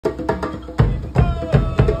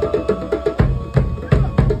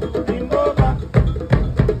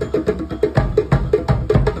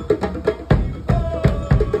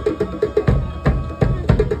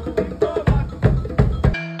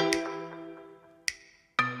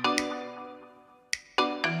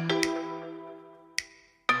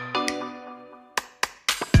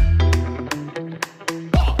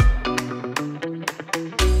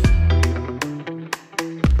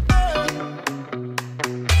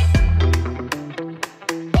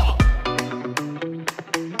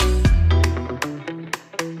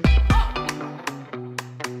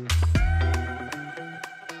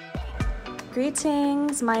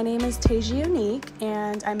Greetings, my name is TaiJah Unique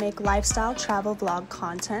and I make lifestyle travel vlog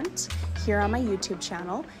content here on my YouTube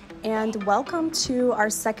channel. And welcome to our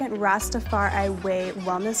second Rastafari Way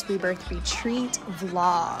Wellness Rebirth Retreat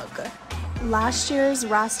vlog. Last year's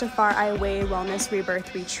Rastafari Way Wellness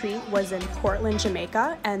Rebirth Retreat was in Portland,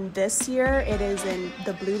 Jamaica, and this year it is in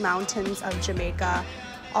the Blue Mountains of Jamaica,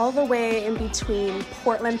 all the way in between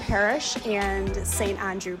Portland Parish and St.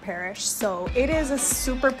 Andrew Parish. So it is a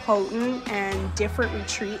super potent and different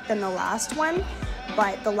retreat than the last one,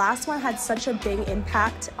 but the last one had such a big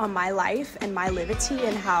impact on my life and my livity,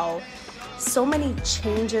 and how so many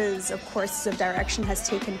changes of courses of direction has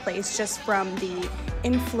taken place just from the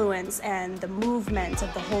influence and the movement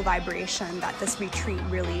of the whole vibration that this retreat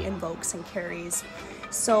really invokes and carries.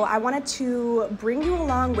 So I wanted to bring you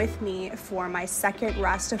along with me for my second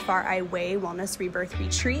Rastafari Way Wellness Rebirth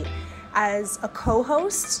Retreat as a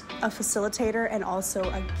co-host, a facilitator, and also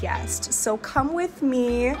a guest. So come with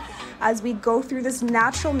me as we go through this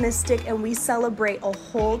natural mystic and we celebrate a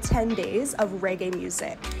whole 10 days of reggae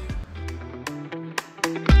music.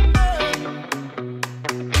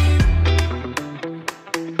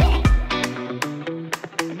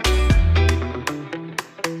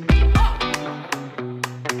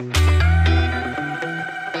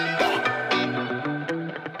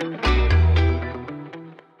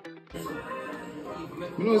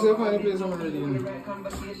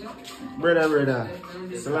 Brother,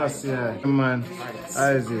 Selassie, man,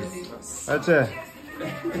 Isaac. That's it.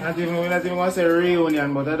 Not even going to say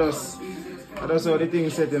reunion, but I just how the thing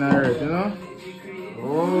set in earth, you know?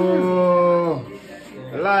 Oh,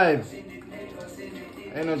 alive.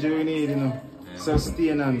 Energy we need, you know?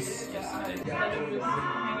 Sustenance.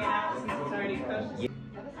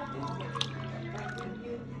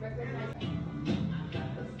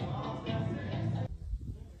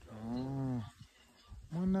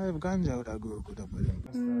 I have ganja out of grow put up with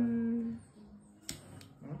them.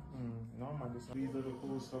 No man, these are the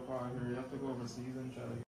cool stuff out here. You have to go overseas and try.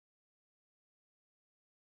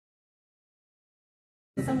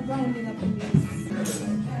 Some rounding up in these.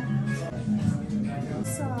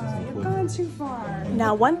 You're going too far.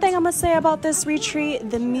 Now, one thing I'm gonna say about this retreat,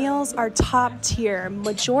 the meals are top tier.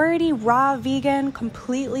 Majority raw, vegan,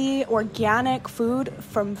 completely organic food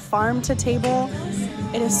from farm to table.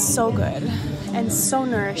 It is so good and so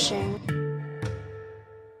nourishing.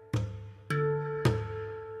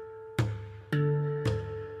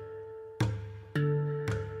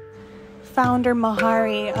 Founder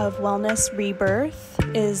Mahari of Wellness Rebirth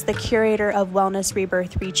is the curator of Wellness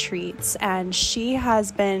Rebirth Retreats, and she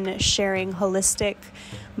has been sharing holistic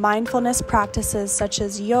mindfulness practices such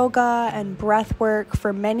as yoga and breath work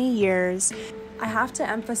for many years. I have to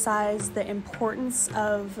emphasize the importance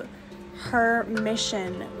of her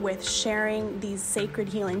mission with sharing these sacred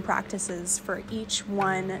healing practices for each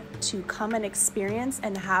one to come and experience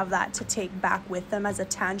and have that to take back with them as a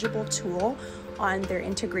tangible tool on their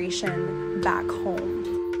integration back home.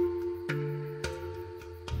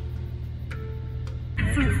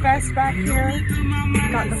 Fruit fest back here.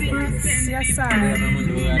 Got the fruits, yes sir.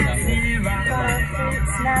 Got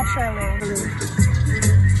fruits naturally.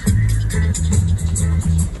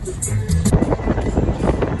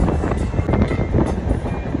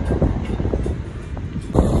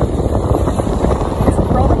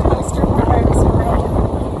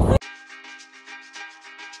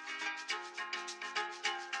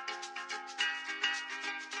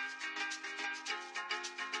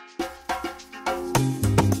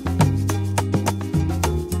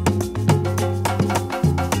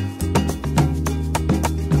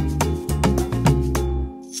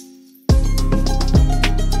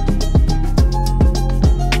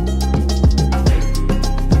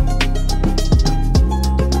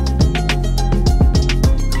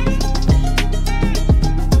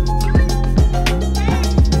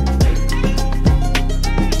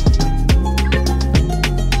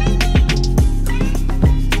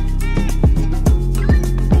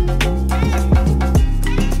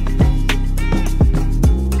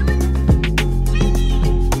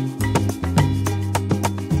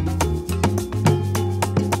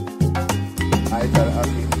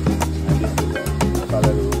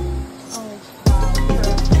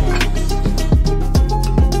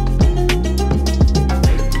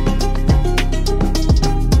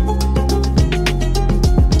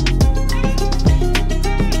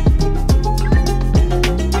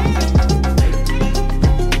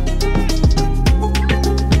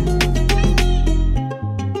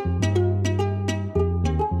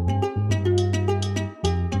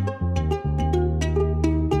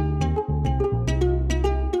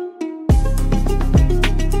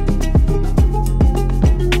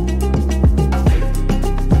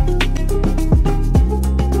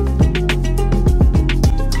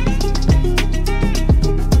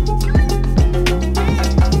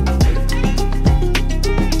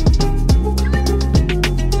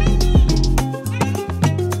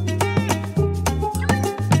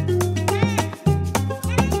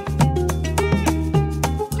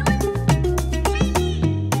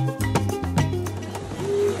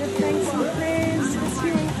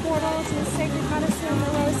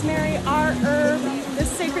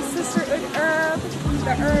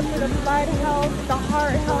 the blood health, the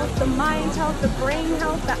heart health, the mind health, the brain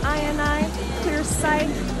health, the I, clear sight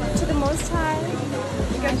to the Most High.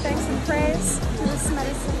 We give thanks and praise to this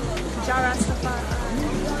medicine, TaiJah Rastafari.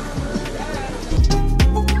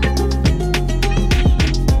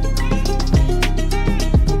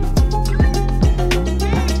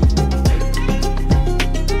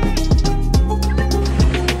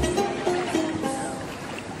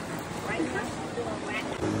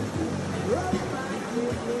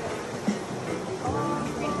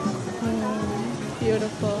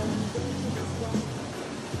 Beautiful.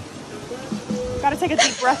 Gotta take a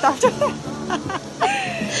deep breath after that.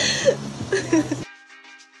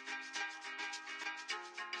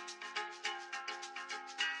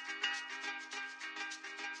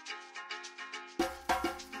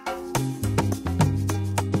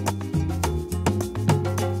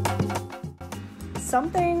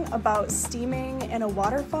 Something about steaming in a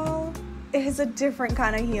waterfall is a different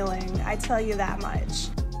kind of healing, I tell you that much.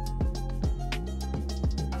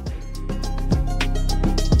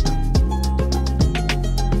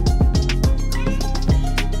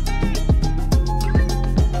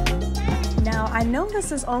 I know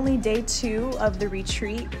this is only day 2 of the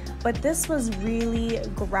retreat, but this was really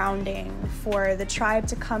grounding for the tribe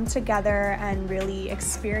to come together and really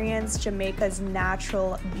experience Jamaica's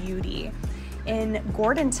natural beauty in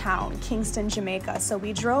Gordontown, Kingston, Jamaica. So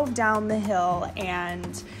we drove down the hill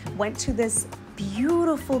and went to this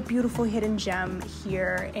beautiful, beautiful hidden gem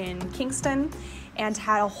here in Kingston and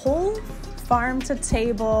had a whole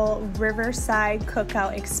farm-to-table riverside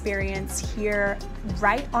cookout experience here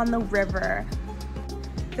right on the river.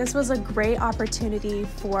 This was a great opportunity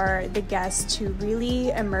for the guests to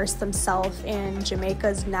really immerse themselves in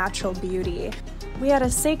Jamaica's natural beauty. We had a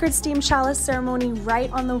sacred steam chalice ceremony right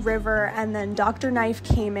on the river, and then Dr. Knife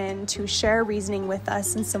came in to share reasoning with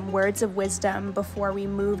us and some words of wisdom before we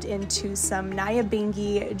moved into some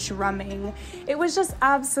Nyabingi drumming. It was just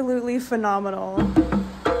absolutely phenomenal.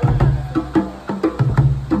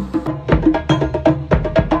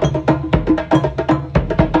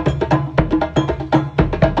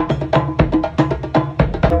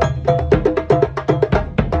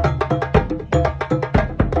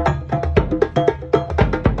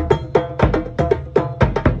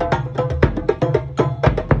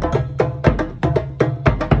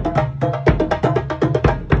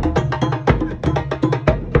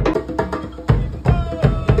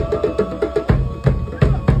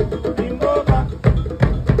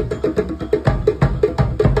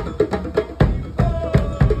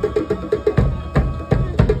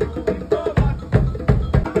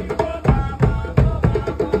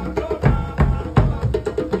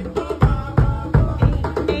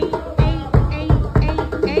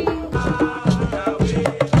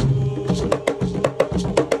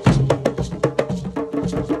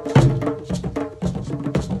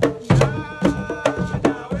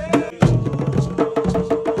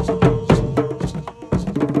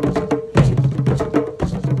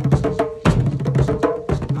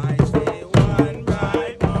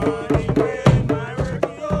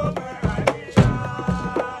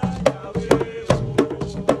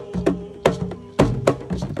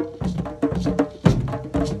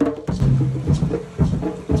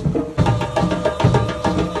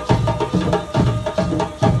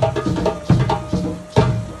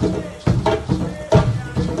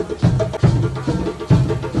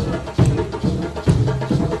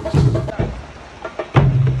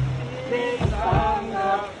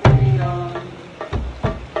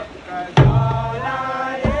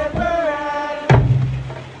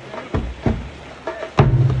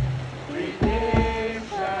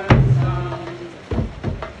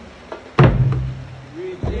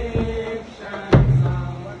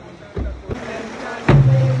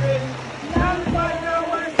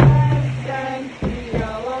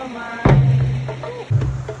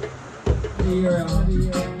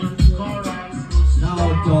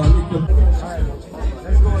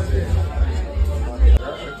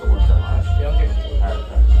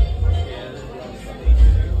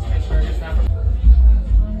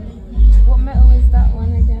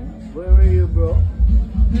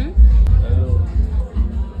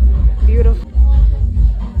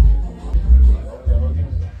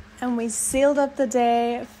 We sealed up the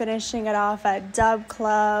day, finishing it off at Dub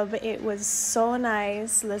Club. It was so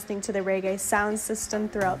nice listening to the reggae sound system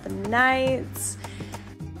throughout the night.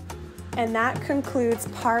 And that concludes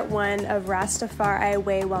part 1 of Rastafari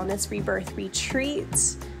Way Wellness Rebirth Retreat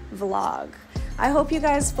vlog. I hope you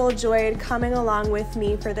guys full enjoyed coming along with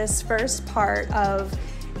me for this first part of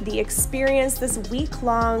the experience, this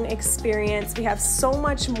week-long experience. We have so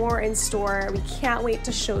much more in store. We can't wait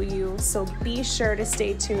to show you, so be sure to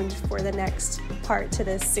stay tuned for the next part to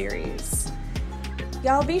this series.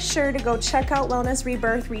 Y'all be sure to go check out Wellness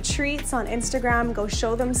Rebirth Retreats on Instagram. Go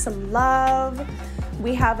show them some love.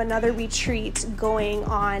 We have another retreat going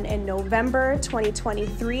on in November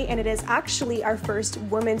 2023, and it is actually our first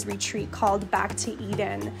women's retreat called Back to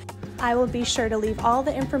Eden. I will be sure to leave all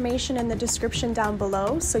the information in the description down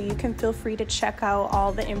below, so you can feel free to check out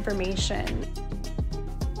all the information.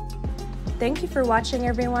 Thank you for watching,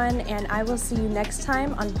 everyone, and I will see you next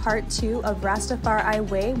time on part 2 of Rastafari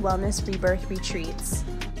Way Wellness Rebirth Retreats.